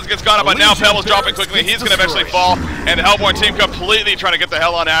background, Devils gets gone up, but now Pebbles dropping quickly. He's gonna eventually fall, and the Hellborn team completely trying to get the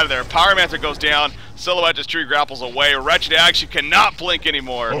hell on out of there. Pyromancer goes down. Silhouette just tree grapples away. Wretched Ag, she cannot blink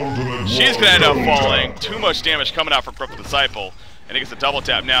anymore. She's gonna end up falling. Too much damage coming out from Corrupted Disciple, and he gets a double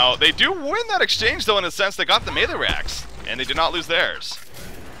tap. Now they do win that exchange though, in a sense. They got the melee racks, and they did not lose theirs.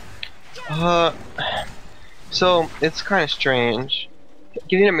 So it's kind of strange.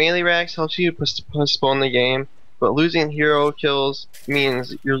 Getting a melee racks helps you postpone the game, but losing hero kills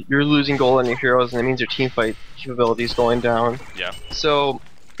means you're losing gold on your heroes, and it means your team fight capability is going down. Yeah. So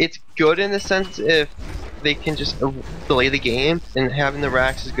it's good in the sense if they can just delay the game, and having the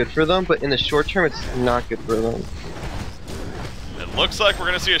racks is good for them, but in the short term it's not good for them. It looks like we're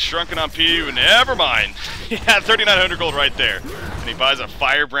gonna see a shrunken on PU. Never mind. He had 3,900 gold right there, and he buys a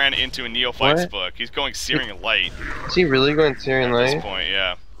Firebrand into a Neophyte's book. He's going Searing Light. Is he really going Searing Light? At this point,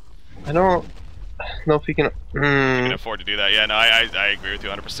 yeah. I don't know if he can. He can afford to do that. Yeah, no, I agree with you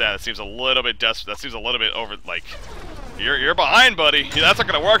 100%. That seems a little bit desperate. That seems a little bit over, like. You're behind, buddy. Yeah, that's not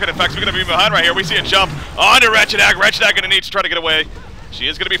going to work, and in fact, we're going to be behind right here. We see a jump onto Wretched Ag. Wretched Ag going to need to try to get away. She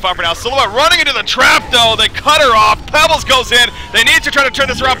is going to be fine for now. Silhouette running into the trap, though. They cut her off. Pebbles goes in. They need to try to turn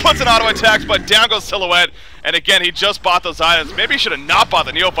this around. Puts an auto attack, but down goes Silhouette. And again, he just bought those items. Maybe he should have not bought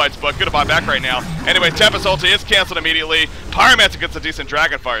the Neophyte's book. Could have bought back right now. Anyway, Tempest ulti is canceled immediately. Pyromancer gets a decent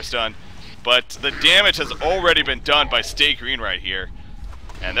Dragonfire stun. But the damage has already been done by Stay Green right here.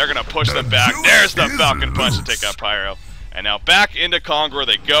 And they're going to push them back. There's the Falcon Punch to take out Pyro. And now back into Conqueror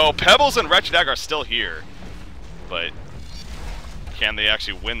they go. Pebbles and Wretched Ag are still here. But can they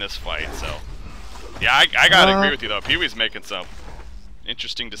actually win this fight? So, yeah, I gotta agree with you though. Pee-wee's making some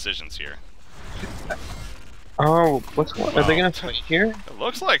interesting decisions here. Oh, what's going on? Are they gonna touch here? It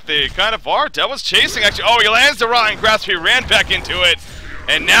looks like they kind of are. Devil's chasing actually. Oh, he lands the Rotten Grasp. He ran back into it.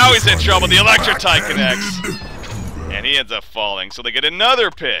 And now he's in trouble. The Electrotide connects. And he ends up falling. So they get another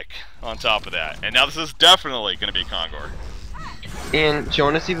pick on top of that. And now this is definitely going to be Conqueror. And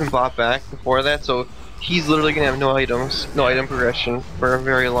Jonas even bought back before that, so he's literally going to have no items, no item progression for a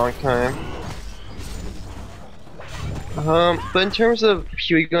very long time. But in terms of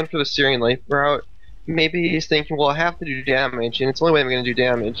Huey going for the Searing Light route, maybe he's thinking, well, I have to do damage, and it's the only way I'm going to do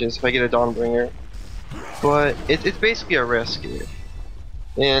damage is if I get a Dawnbringer. But it's basically a risk.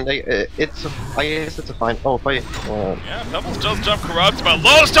 And I guess it's a fine. Oh, fight. Yeah, Pebbles does jump Corrupt, but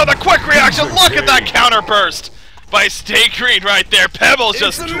Lowstone, the quick reaction. Look at that counter burst by Stay Green right there. Pebbles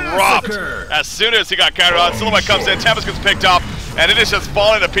just dropped as soon as he got countered on. Silhouette comes in, Tempest gets picked up, and it is just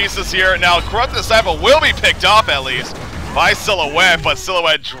falling to pieces here. Now, Corrupted Disciple will be picked up at least by Silhouette, but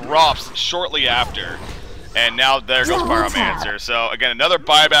Silhouette drops shortly after. And now there goes Pyromancer. So, again, another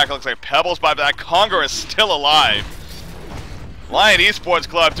buyback. It looks like Pebbles buyback. Conqueror is still alive. Lion Esports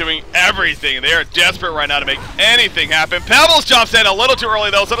Club doing everything. They are desperate right now to make anything happen. Pebbles jumps in a little too early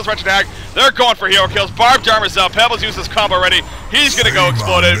though. So does Wretched Ag. They're going for hero kills. Barb Jarmer's up. Pebbles uses combo already. He's going to go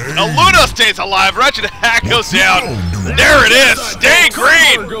exploded. Aluna stays alive. Wretched Ag goes down. There it is. Stay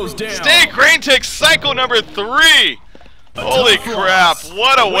Green. Stay Green takes cycle number 3. Holy crap.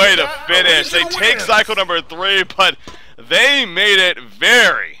 What a way to finish. They take cycle number 3, but they made it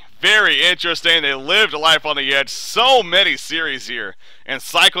very interesting. They lived life on the edge. So many series here in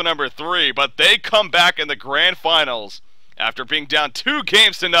cycle number 3, but they come back in the grand finals after being down 2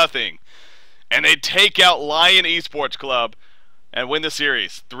 games to nothing, and they take out Lion Esports Club and win the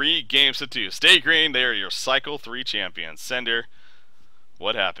series 3 games to 2. Stay Green, they are your cycle 3 champions. Sender,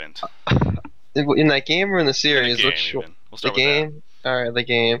 what happened? In that game or in the series? In the game, we'll start the with game. All right, the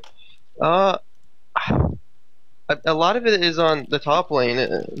game. A lot of it is on the top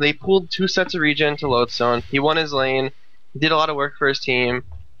lane. They pulled 2 sets of regen to Lodestone. He won his lane. He did a lot of work for his team.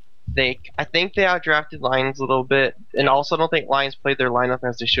 I think they outdrafted Lions a little bit, and also I don't think Lions played their lineup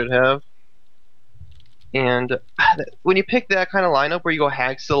as they should have. And when you pick that kind of lineup where you go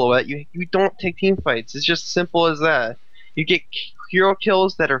Hag Silhouette, you don't take team fights. It's just simple as that. You get hero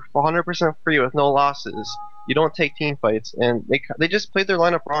kills that are 100% free with no losses. You don't take team fights, and they just played their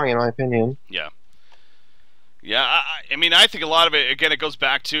lineup wrong, in my opinion. Yeah. Yeah, I mean, I think a lot of it, again, it goes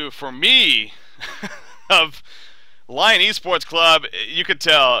back to, for me, of Lion Esports Club, you could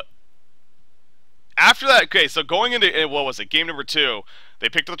tell, after that, okay, so going into, what was it, game number 2, they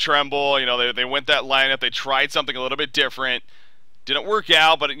picked the Tremble, you know, they went that lineup, they tried something a little bit different, didn't work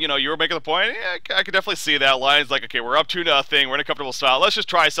out, but, you know, you were making the point, yeah, I could definitely see that. Lion's like, okay, we're up 2-0, we're in a comfortable style, let's just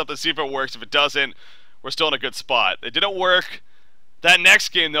try something, see if it works. If it doesn't, we're still in a good spot. It didn't work. That next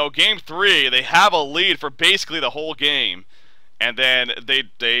game, though, Game 3, they have a lead for basically the whole game. And then they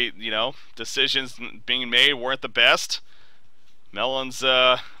decisions being made weren't the best. Melon's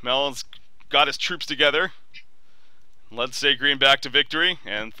got his troops together, led Stay Green back to victory,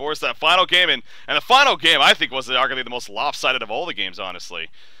 and forced that final game. And the final game, I think, was arguably the most lopsided of all the games, honestly.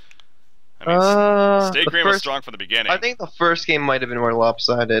 I mean, Stay Green was strong from the beginning. I think the first game might have been more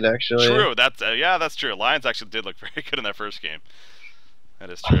lopsided, actually. True. That's true. Lions actually did look very good in that first game. That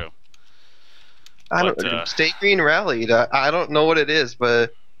is true. Stay Green rallied. I don't know what it is,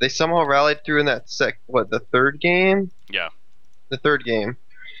 but they somehow rallied through in that the third game? Yeah. The third game.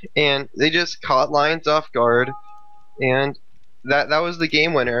 And they just caught Lions off guard, and that was the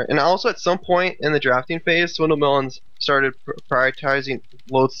game winner. And also at some point in the drafting phase, Swindle Millens started prioritizing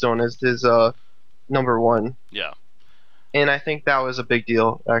Lodestone as his number 1. Yeah. And I think that was a big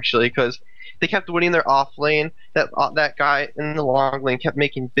deal, actually, because they kept winning their off lane. That guy in the long lane kept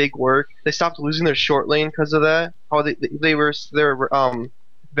making big work. They stopped losing their short lane because of that. How they were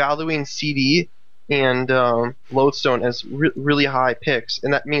valuing CD and Lodestone as really high picks,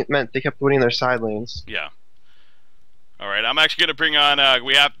 and that meant they kept winning their side lanes. Yeah. All right, I'm actually gonna bring on.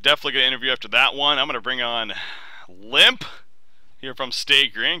 We have definitely gonna interview after that one. I'm gonna bring on Limp here from Stay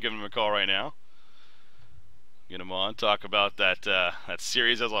Green. Give him a call right now. Get him on. Talk about that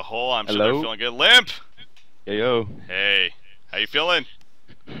series as a whole. I'm sure they're feeling good. Limp. Hey yo. Hey. How you feeling?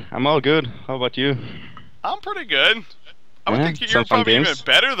 I'm all good. How about you? I'm pretty good. I would Yeah, think you're some fun probably even games.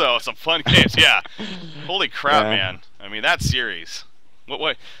 better though. Some fun games. Yeah. Holy crap, Yeah. man. I mean, that series.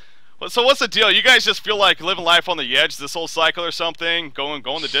 So what's the deal? You guys just feel like living life on the edge this whole cycle or something? Going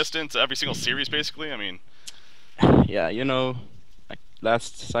the distance every single series, basically? I mean... Yeah, like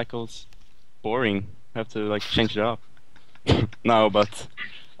last cycle's boring. Have to like change it up. No, but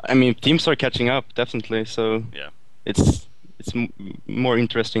I mean teams are catching up definitely. So yeah, it's more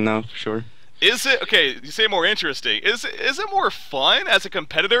interesting now for sure. Is it okay? You say more interesting. Is it more fun as a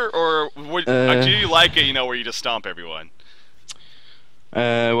competitor, or do you like it? Where you just stomp everyone.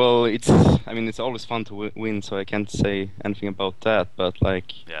 Well, it's always fun to win, so I can't say anything about that. But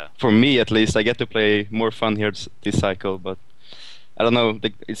like, yeah, for me at least, I get to play more fun here this cycle. But I don't know.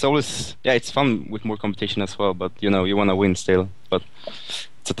 It's always it's fun with more competition as well. But you want to win still. But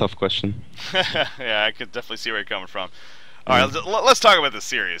it's a tough question. Yeah, I could definitely see where you're coming from. All right, let's talk about this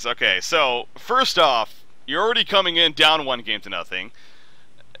series. Okay, so first off, you're already coming in down 1-0.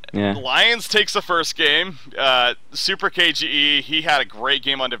 Yeah. Lions takes the first game. Super KGE, he had a great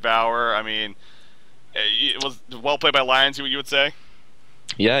game on Devour. I mean, it was well played by Lions, you would say?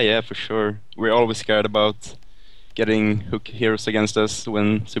 Yeah, for sure. We're always scared about getting hook heroes against us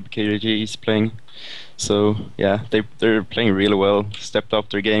when Super KG is playing. So, yeah, they're playing really well. Stepped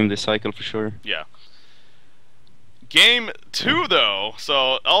up their game this cycle for sure. Yeah. Game 2, though,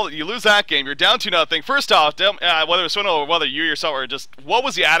 so you lose that game. You're down 2-0. First off, whether it's Swindle or whether you yourself or just what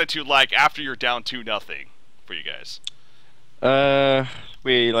was the attitude like after you're down 2-0 for you guys?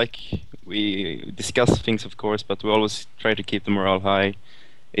 We discuss things, of course, but we always try to keep the morale high.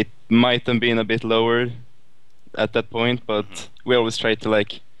 It might have been a bit lower at that point, but we always try to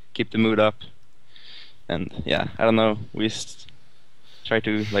like keep the mood up. And yeah, I don't know. We try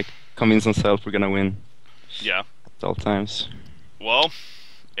to like convince ourselves we're gonna win. Yeah. All times. Well,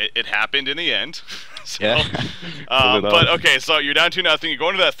 it happened in the end. So, yeah. But okay, so you're down 2-0. You go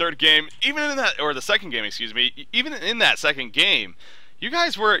into that third game, the second game, excuse me. Even in that second game, you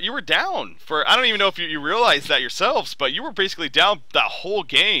guys were down for. I don't even know if you realized that yourselves, but you were basically down that whole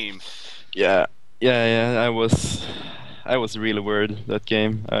game. Yeah. I was really worried that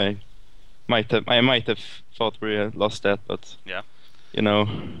game. I might have thought we had lost that, but yeah,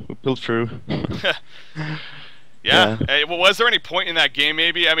 we pulled through. Yeah. Hey, well, was there any point in that game,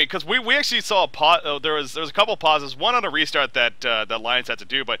 maybe? I mean, because we actually saw a pause. There was a couple pauses. One on a restart that Lions had to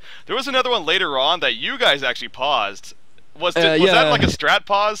do, but there was another one later on that you guys actually paused. Was that like a strat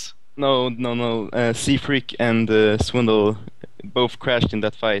pause? No. Seafreak and Swindle both crashed in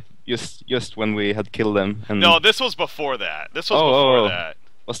that fight just when we had killed them. And no, this was before that. Before that.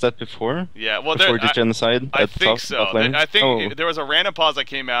 Was that before? Yeah, well, before the genocide. I think so. I think there was a random pause that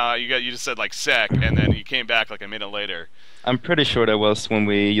came out. You just said like sec, and then you came back like a minute later. I'm pretty sure that was when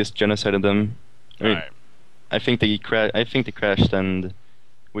we just genocided them. Right. I think they crashed and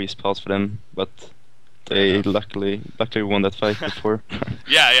we just paused for them, but they luckily won that fight before.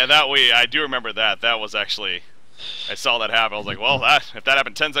 Yeah, I do remember that. That was actually, I saw that happen. I was like, well, if that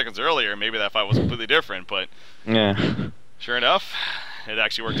happened 10 seconds earlier, maybe that fight was completely different. But yeah, sure enough, it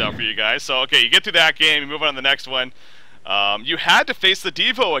actually worked out for you guys. So okay, you get through that game, you move on to the next one. You had to face the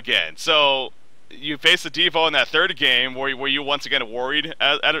Devo again. So you faced the Devo in that third game. Were you once again worried,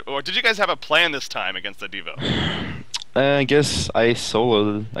 or did you guys have a plan this time against the Devo? I guess I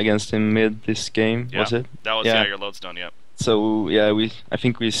soloed against him mid this game. Yeah, Was it? that was Yeah. your lodestone. Yep. So yeah, I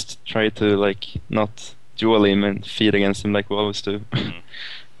think we tried to like not duel him and feed against him like we always do, Mhm.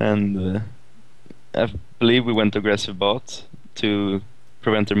 and I believe we went aggressive bot to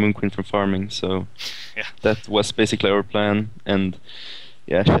prevent their Moon Queen from farming. So Yeah. that was basically our plan, and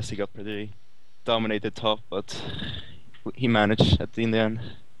yeah, Chessie got pretty dominated top, but he managed in the end.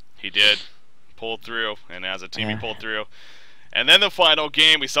 He did. Pulled through, and as a team, he Yeah. pulled through. And then the final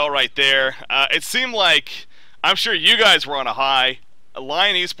game we saw right there. It seemed like, I'm sure you guys were on a high.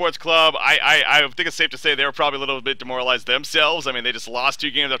 Lion Esports Club, I think it's safe to say they were probably a little bit demoralized themselves. I mean, they just lost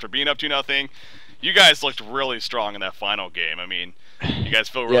 2 games after being up 2-0. You guys looked really strong in that final game. I mean, you guys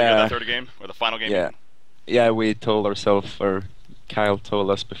feel really good in Yeah. that third game? Or the final game? Yeah, yeah. We told ourselves, or Kyle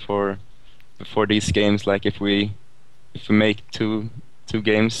told us before these games, like if we make two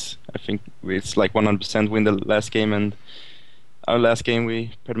games, I think it's like 100% win the last game, and our last game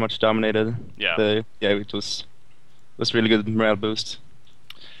we pretty much dominated. Yeah. It was really good morale boost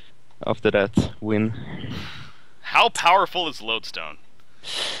after that win. How powerful is Lodestone?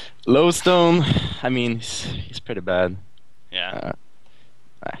 Lowstone, I mean, he's pretty bad. Yeah.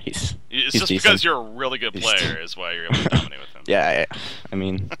 He's It's he's just decent. because you're a really good He's- player is why you're able to dominate with him. Yeah, I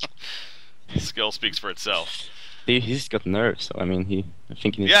mean, Skill speaks for itself. he's got nerves, so I mean, I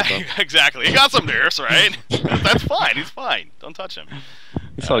think he needs Yeah, to stop. exactly. He got some nerves, right? That's fine. He's fine. Don't touch him.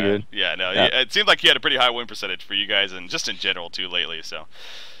 It's all good. Yeah, no. Yeah. It seemed like he had a pretty high win percentage for you guys, and just in general too lately. So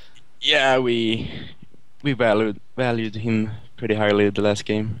Yeah, we valued him pretty highly the last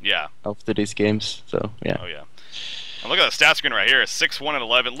game yeah. after these games. So yeah. Oh yeah. And look at the stat screen right here.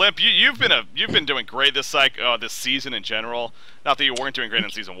 6-1-11. Limp, you've been doing great this this season in general. Not that you weren't doing great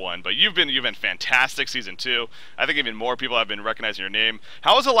in season 1, but you've been fantastic season 2. I think even more people have been recognizing your name.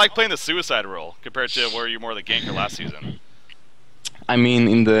 How was it like playing the suicide role compared to where you were more the ganker last season? I mean,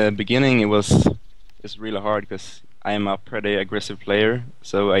 in the beginning it was really hard because I am a pretty aggressive player,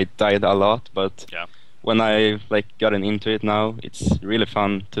 so I died a lot. But Yeah. when I like gotten into it now, it's really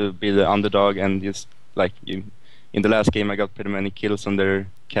fun to be the underdog and just like you. In the last game, I got pretty many kills on their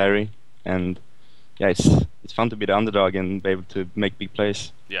carry, and yeah, it's fun to be the underdog and be able to make big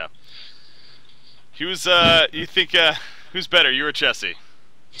plays. Yeah. Who's you think who's better, you or Chessie?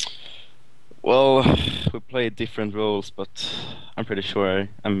 Well, we play different roles, but I'm pretty sure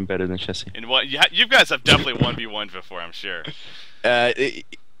I'm better than Chessie. And what you guys have definitely 1v1 before, I'm sure. It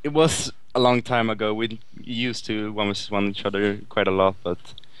was a long time ago. We used to 1v1 each other quite a lot, but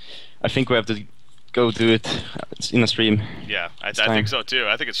I think we have to go do it in a stream. Yeah, I time. think so too.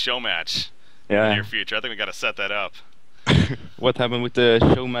 I think it's show match in the Yeah. near future. I think we got to set that up. What happened with the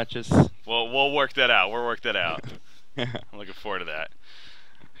show matches? We'll work that out. We'll work that out. I'm looking forward to that.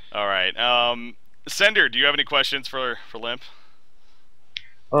 All right. Sender, do you have any questions for Limp?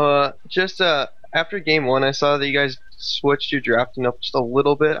 Just after game 1, I saw that you guys switched your drafting up just a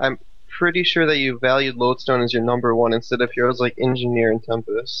little bit. I'm pretty sure that you valued Lodestone as your number 1 instead of heroes like Engineer and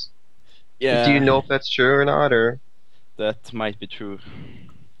Tempest. Yeah. Do you know if that's true or not, or? That might be true.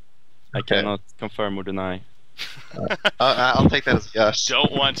 I Okay. cannot confirm or deny. I'll take that as a yes.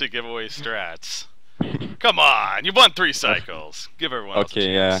 Don't want to give away strats. Come on, you won 3 cycles. Give everyone else a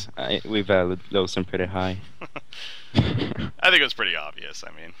Okay, yeah, chance. we valued Lawson pretty high. I think it was pretty obvious. I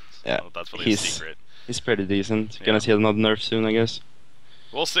mean, Yeah, well, that's really a he's- secret. He's pretty decent. Yeah. Gonna see another nerf soon, I guess.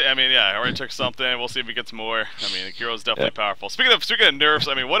 We'll see. I mean, yeah, I already took something. We'll see if he gets more. I mean, Hero's definitely powerful. Speaking of nerfs,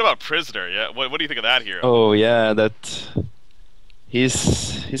 I mean, what about Prisoner? Yeah, what do you think of that hero? Oh yeah,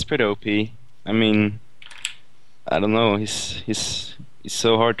 he's pretty OP. I mean, I don't know. He's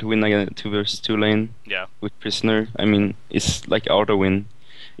so hard to win against 2 versus 2 lane Yeah. with Prisoner. I mean, it's like auto win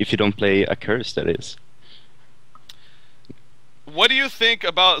if you don't play a curse. That is. What do you think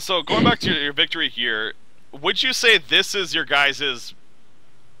about? So going back to your victory here, would you say this is your guys's?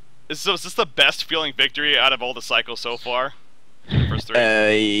 Is this the best feeling victory out of all the cycles so far? The first 3.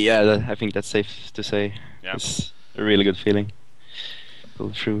 Yeah, I think that's safe to say. Yeah. It's a really good feeling.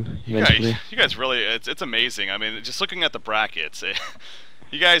 Pull through You eventually. guys really, it's amazing. I mean, just looking at the brackets,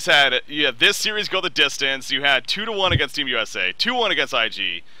 you guys had this series go the distance. You had 2-1 against Team USA, 2-1 against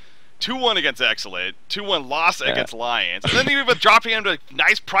IG, 2-1 against Excellent, 2-1 loss against Lions, and then you even dropping into a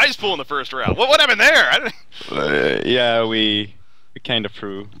nice prize pool in the first round. What happened there? I don't. Yeah, we kind of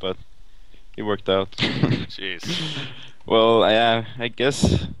threw, but it worked out. Jeez. Well, I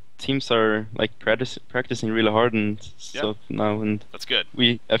guess teams are like practicing really hard and stuff now, and That's good.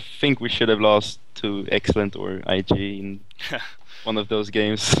 I think we should have lost to Excellent or IG in one of those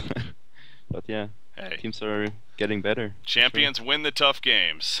games. But yeah, Hey, teams are getting better. champions win the tough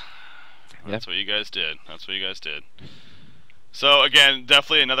games. That's Yep. what you guys did. That's what you guys did. So again,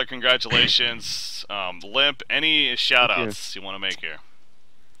 definitely another congratulations. Limp, any shout-outs you want to make here?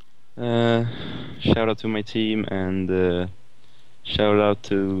 Shout out to my team and shout out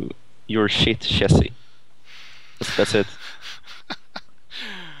to your shit, Chessie. That's it.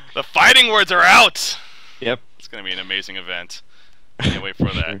 The fighting words are out! Yep. It's going to be an amazing event. Can't wait for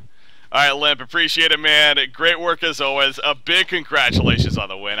that. Sure. Alright, Limp, appreciate it, man. Great work as always. A big congratulations on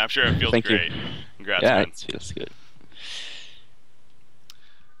the win. I'm sure it feels Thank you. great. Congrats, Yeah, man. it feels good.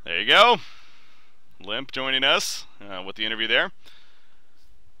 There you go. Limp joining us with the interview there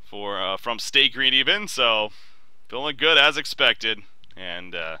for from Stay Green even. So feeling good as expected,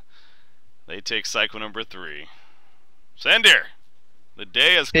 and they take cycle number 3. Sender, the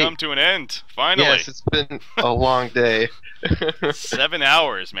day has come to an end. Finally, Yes, it's been a long day. 7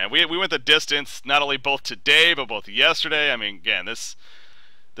 hours, man. We went the distance not only both today but both yesterday. I mean, again, this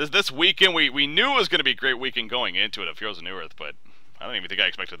weekend we knew it was going to be a great weekend going into it of Heroes of New Earth, but I don't even think I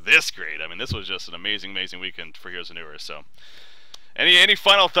expected this great. I mean, this was just an amazing weekend for Heroes of New Earth. So, any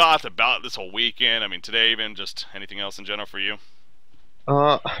final thoughts about this whole weekend? I mean, today even, just anything else in general for you?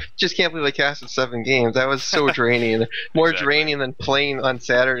 Just can't believe I casted 7 games. That was so draining. More Exactly. draining than playing on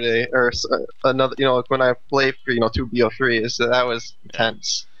Saturday or another. Like when I play for 2 BO3s. So that was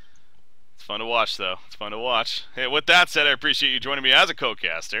intense. It's fun to watch, though. It's fun to watch. Hey, with that said, I appreciate you joining me as a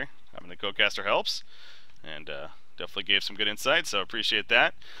co-caster. Having the co-caster helps, and definitely gave some good insight, so appreciate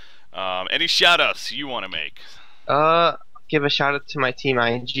that. Any shout-outs you want to make? Give a shout out to my team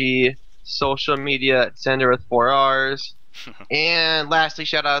ING, social media at Sender with 4 R's, and lastly,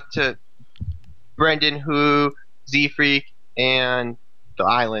 shout out to Brendan, Who, Z Freak, and the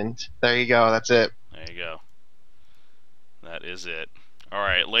Island. There you go. That's it. There you go. That is it. All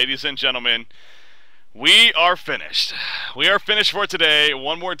right, ladies and gentlemen, we are finished. We are finished for today.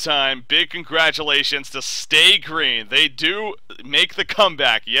 One more time, big congratulations to Stay Green. They do make the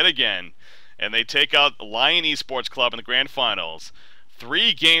comeback yet again, and they take out Lion Esports Club in the grand finals.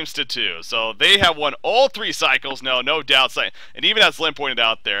 3 games to 2. So they have won all 3 cycles, no doubt. And even as Lynn pointed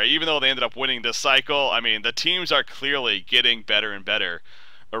out there, even though they ended up winning this cycle, I mean, the teams are clearly getting better and better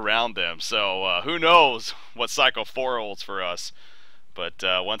around them. So who knows what cycle 4 holds for us. But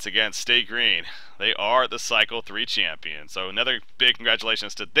once again, Stay Green. They are the Cycle 3 champions. So another big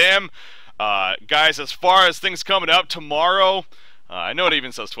congratulations to them. Guys, as far as things coming up tomorrow, I know it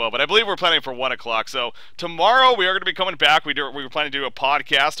even says 12, but I believe we're planning for 1 o'clock. So tomorrow we are going to be coming back. We were planning to do a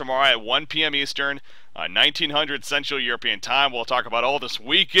podcast tomorrow at 1 p.m. Eastern, 1900 Central European Time. We'll talk about all this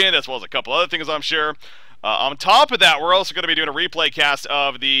weekend as well as a couple other things, I'm sure. On top of that, we're also going to be doing a replay cast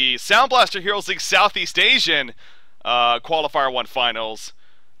of the Sound Blaster Heroes League Southeast Asian Qualifier 1 finals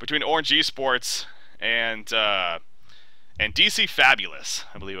between Orange Esports and DC Fabulous,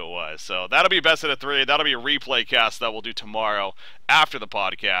 I believe it was. So that'll be best of the 3. That'll be a replay cast that we'll do tomorrow after the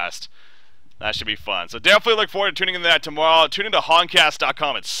podcast. That should be fun. So definitely look forward to tuning into that tomorrow. Tune into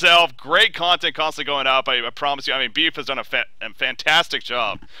HoNcast.com itself. Great content constantly going up. I promise you. I mean, Beef has done a fantastic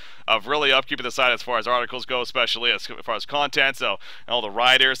job of really upkeeping the site as far as articles go, especially as far as content. So, and all the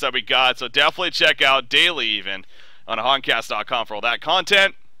writers that we got. So definitely check out daily even on HoNcast.com for all that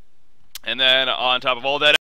content. And then on top of all that,